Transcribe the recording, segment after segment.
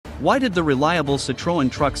Why did the reliable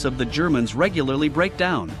Citroen trucks of the Germans regularly break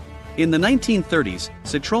down? In the 1930s,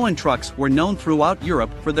 Citroen trucks were known throughout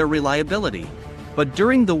Europe for their reliability. But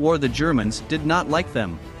during the war the Germans did not like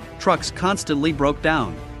them. Trucks constantly broke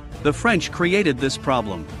down. The French created this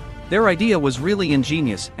problem. Their idea was really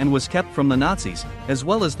ingenious and was kept from the Nazis, as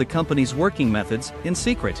well as the company's working methods, in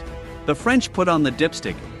secret. The French put on the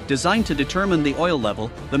dipstick, designed to determine the oil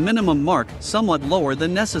level, the minimum mark, somewhat lower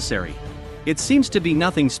than necessary. It seems to be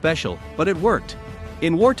nothing special, but it worked.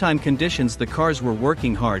 In wartime conditions the cars were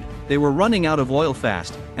working hard, they were running out of oil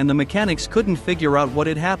fast, and the mechanics couldn't figure out what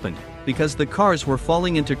had happened, because the cars were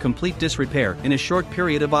falling into complete disrepair in a short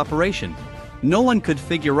period of operation. No one could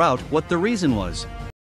figure out what the reason was.